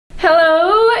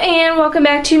Hello and welcome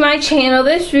back to my channel.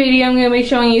 This video I'm going to be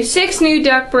showing you 6 new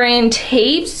Duck brand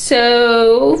tapes.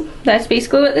 So that's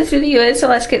basically what this video is, so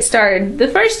let's get started. The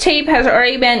first tape has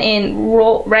already been in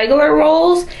regular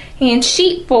rolls and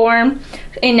sheet form,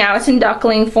 and now it's in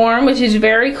duckling form, which is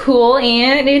very cool,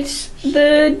 and it's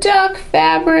the duck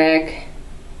fabric.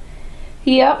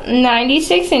 Yep,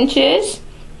 96 inches,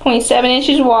 0.7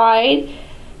 inches wide,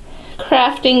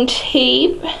 crafting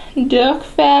tape, duck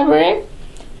fabric.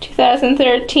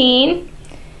 2013,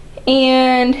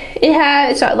 and it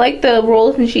has, like the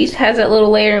rolls and sheets, has that little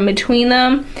layer in between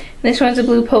them. This one's a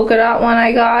blue polka dot one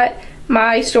I got.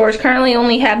 My stores currently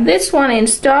only have this one in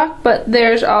stock, but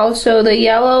there's also the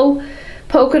yellow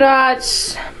polka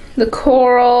dots, the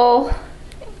coral,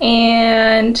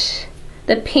 and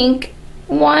the pink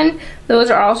one. Those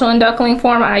are also in duckling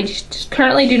form. I just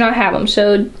currently do not have them.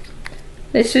 So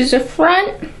this is the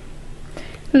front.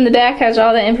 And the back has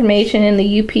all the information in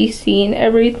the UPC and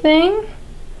everything.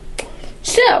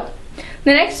 So,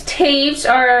 the next tapes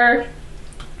are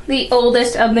the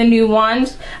oldest of the new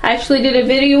ones. I actually did a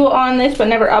video on this but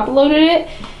never uploaded it.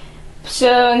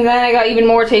 So, and then I got even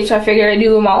more tapes, so I figured I'd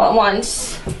do them all at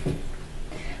once.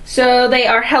 So, they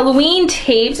are Halloween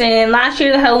tapes, and last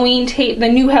year the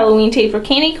new Halloween tapes were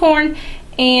candy corn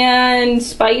and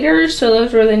spiders, so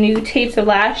those were the new tapes of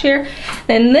last year.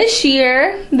 Then this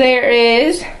year there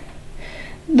is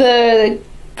the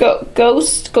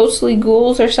ghostly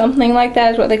ghouls or something like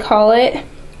that is what they call it.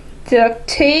 Duct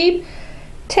tape,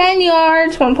 10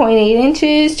 yards, 1.8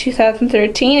 inches,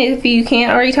 2013. If you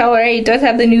can't already tell already, it does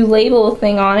have the new label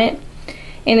thing on it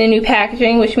and the new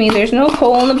packaging, which means there's no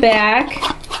hole in the back.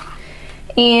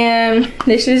 And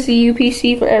this is the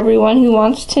UPC for everyone who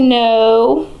wants to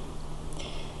know.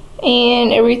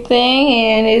 And everything,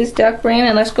 and it is duck brand.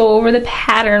 And let's go over the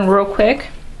pattern real quick.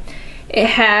 It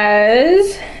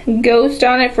has ghost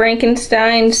on it,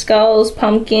 Frankenstein, skulls,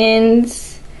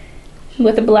 pumpkins,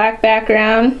 with a black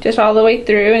background just all the way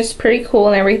through. It's pretty cool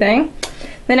and everything.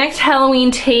 The next Halloween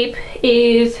tape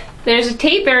is, there's a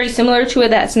tape very similar to it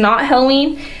that's not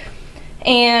Halloween,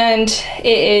 and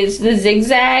it is the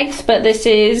zigzags, but this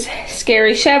is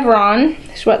Scary Chevron,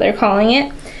 is what they're calling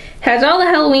it. Has all the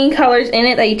Halloween colors in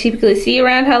it that you typically see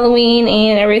around Halloween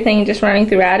and everything just running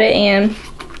throughout it. And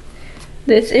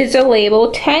this is a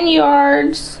label, 10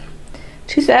 yards,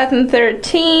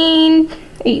 2013,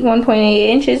 1.8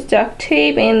 inches duct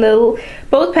tape, and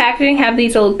both packaging have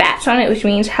these little bats on it, which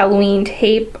means Halloween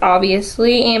tape,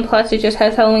 obviously, and plus it just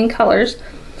has Halloween colors.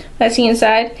 That's the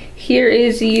inside. Here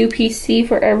is the UPC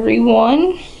for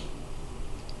everyone.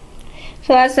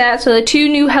 So that's that. So the 2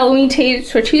 new Halloween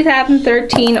tapes for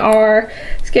 2013 are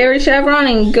Scary Chevron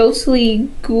and Ghostly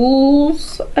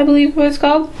Ghouls, I believe what it's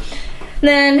called.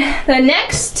 Then the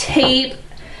next tape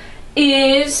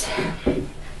is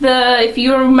if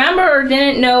you remember or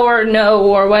didn't know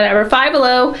or whatever, Five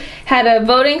Below had a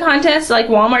voting contest like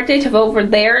Walmart did to vote for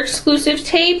their exclusive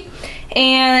tape.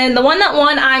 And the one that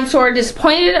won, I'm sort of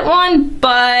disappointed it won,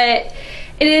 but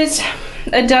it is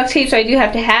a duct tape, so I do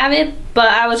have to have it. But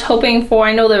I was hoping for,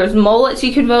 I know there was mullets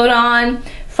you could vote on,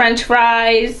 French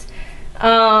fries,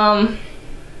 cassettes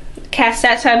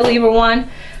I believe were one,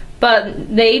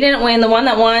 but they didn't win. The one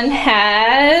that won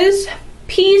has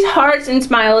peas, hearts, and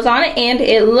smiles on it, and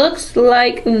it looks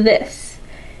like this.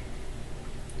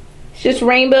 It's just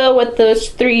rainbow with those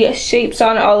 3 shapes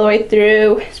on it all the way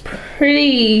through. It's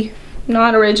pretty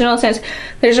non-original since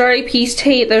there's already peace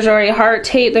tape, there's already heart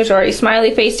tape, there's already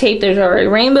smiley face tape, there's already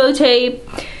rainbow tape.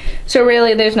 So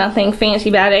really there's nothing fancy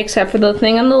about it except for the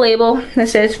thing on the label that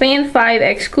says Fan 5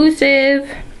 exclusive.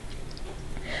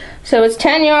 So it's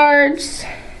 10 yards,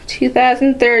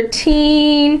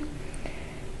 2013,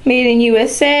 made in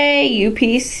USA,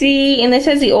 UPC, and this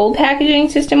has the old packaging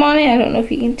system on it. I don't know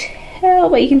if you can tell,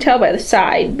 but you can tell by the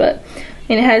side, and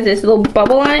it has this little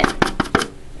bubble on it.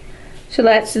 So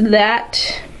that's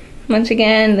that. Once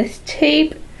again, this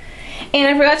tape. And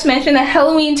I forgot to mention that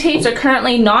Halloween tapes are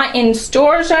currently not in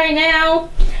stores right now.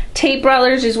 Tape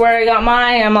Brothers is where I got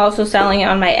mine. I'm also selling it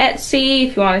on my Etsy.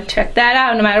 If you want to check that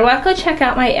out, no matter what, go check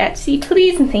out my Etsy,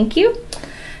 please, and thank you.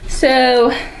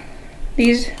 So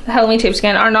the Halloween tapes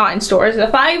again are not in stores. The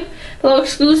Five Below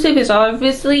exclusive is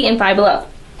obviously in Five Below.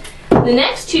 The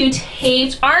next 2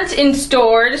 tapes aren't in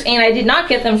stores, and I did not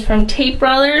get them from Tape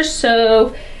Brothers,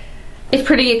 so it's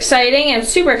pretty exciting. I'm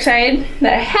super excited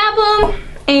that I have them.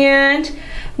 And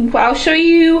I'll show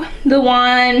you the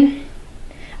one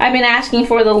I've been asking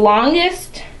for the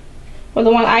longest, or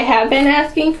the one I have been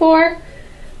asking for,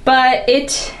 but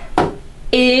it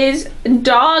is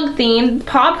dog themed.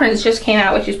 Paw prints just came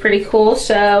out, which is pretty cool.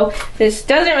 So this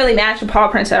doesn't really match the paw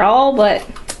prints at all, but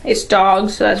it's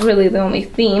dogs, so that's really the only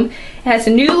theme. It has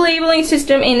a new labeling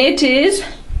system, and it is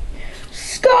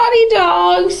Scottie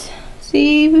dogs.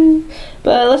 See,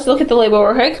 but let's look at the label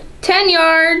real quick. 10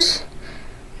 yards,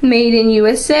 made in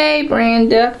USA, brand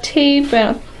duct tape,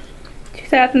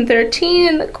 2013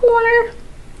 in the corner.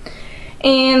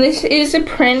 And this is a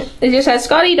print. It just has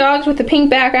Scottie dogs with the pink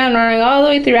background running all the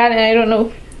way throughout, and I don't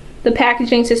know, the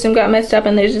packaging system got messed up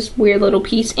and there's this weird little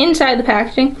piece inside the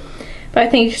packaging. But I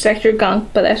think it's just extra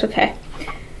gunk, but that's okay.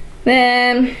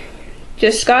 Then,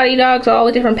 just Scottie dogs, all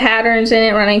with different patterns in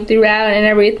it, running throughout and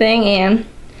everything. And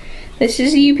this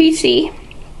is UPC.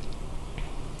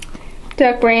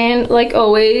 Duck brand, like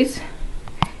always.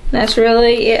 That's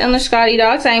really it on the Scottie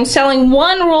dogs. I am selling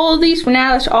one roll of these for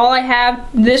now. That's all I have.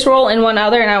 This roll and one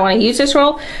other, and I want to use this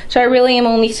roll. So I really am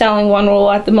only selling one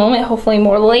roll at the moment. Hopefully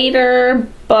more later,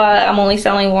 but I'm only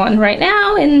selling one right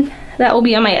now, and that will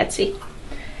be on my Etsy.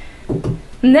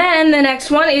 And then the next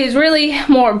one is really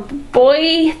more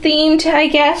boy themed, I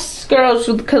guess. Girls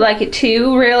could like it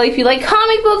too, really. If you like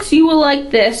comic books, you will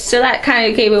like this. So that kind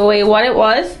of gave away what it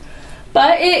was.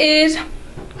 But it is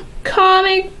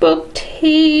comic book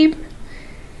tape.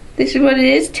 This is what it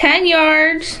is. 10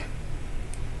 yards.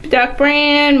 Duck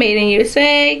brand, made in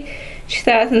USA,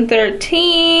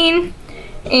 2013.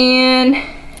 And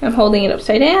I'm holding it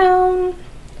upside down.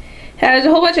 Has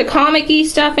a whole bunch of comic-y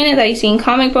stuff in it that you see in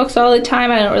comic books all the time.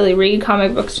 I don't really read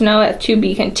comic books to know. That's to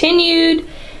be continued.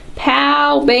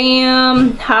 Pow,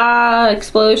 bam, ha,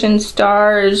 explosions,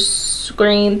 stars,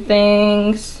 green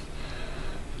things,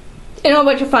 and a whole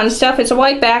bunch of fun stuff. It's a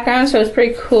white background, so it's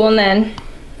pretty cool. And then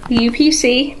the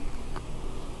UPC.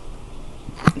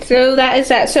 So that is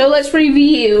that. So let's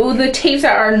review the tapes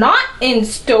that are not in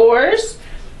stores.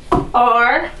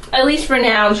 Are, at least for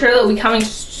now, I'm sure they'll be coming to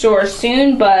stores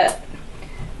soon, but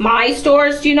my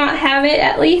stores do not have it,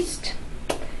 at least.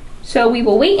 So we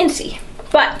will wait and see.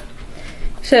 But,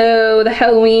 so the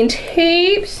Halloween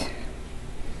tapes,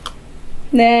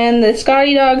 then the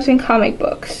Scottie dogs and comic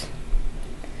books.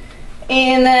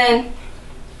 And then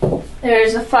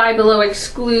there's the Five Below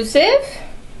exclusive.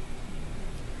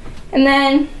 And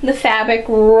then the fabric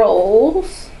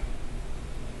rolls.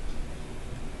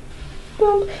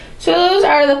 Boom. So those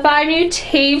are the 5 new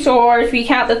tapes, or if you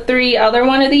count the 3 other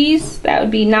one of these, that would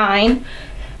be 9.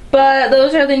 But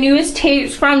those are the newest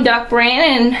tapes from Duck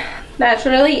brand, and that's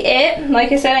really it.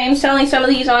 Like I said, I am selling some of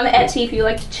these on Etsy if you'd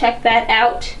like to check that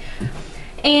out.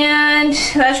 And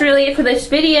that's really it for this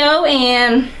video,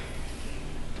 and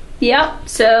yep,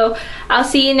 so I'll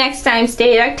see you next time.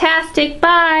 Stay ducktastic.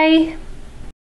 Bye.